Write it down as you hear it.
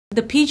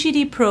The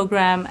PGD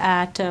program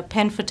at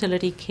Penn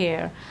Fertility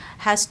Care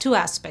has two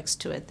aspects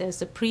to it. There's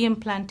the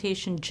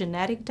pre-implantation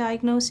genetic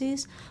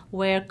diagnoses,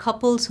 where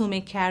couples who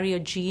may carry a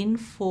gene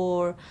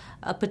for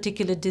a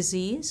particular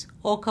disease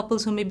or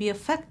couples who may be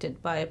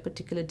affected by a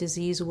particular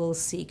disease will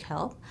seek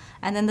help.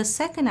 And then the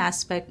second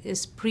aspect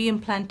is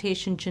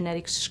pre-implantation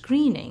genetic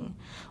screening,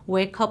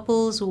 where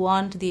couples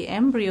want the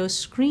embryo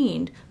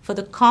screened for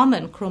the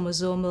common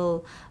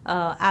chromosomal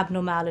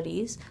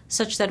abnormalities,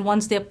 such that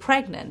once they're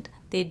pregnant,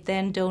 they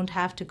then don't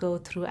have to go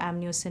through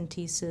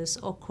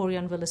amniocentesis or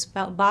chorion villus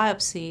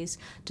biopsies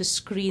to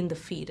screen the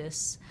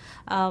fetus.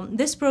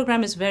 This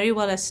program is very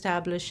well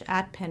established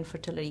at Penn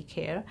Fertility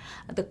Care.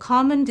 The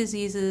common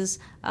diseases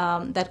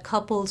that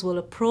couples will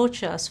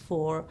approach us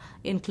for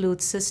include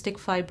cystic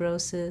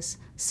fibrosis,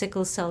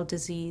 sickle cell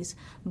disease,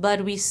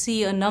 but we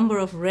see a number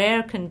of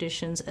rare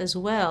conditions as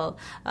well,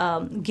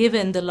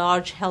 given the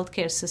large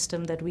healthcare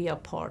system that we are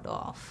part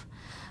of.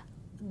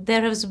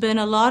 There has been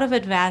a lot of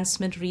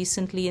advancement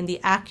recently in the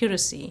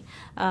accuracy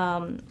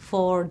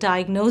for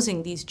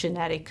diagnosing these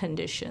genetic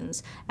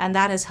conditions, and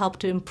that has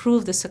helped to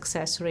improve the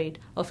success rate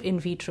of in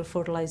vitro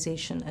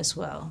fertilization as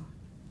well.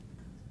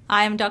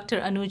 I am Dr.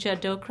 Anuja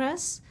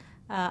Dokras.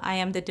 I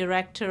am the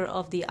director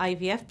of the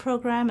IVF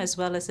program as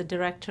well as the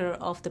director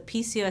of the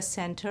PCOS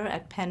Center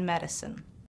at Penn Medicine.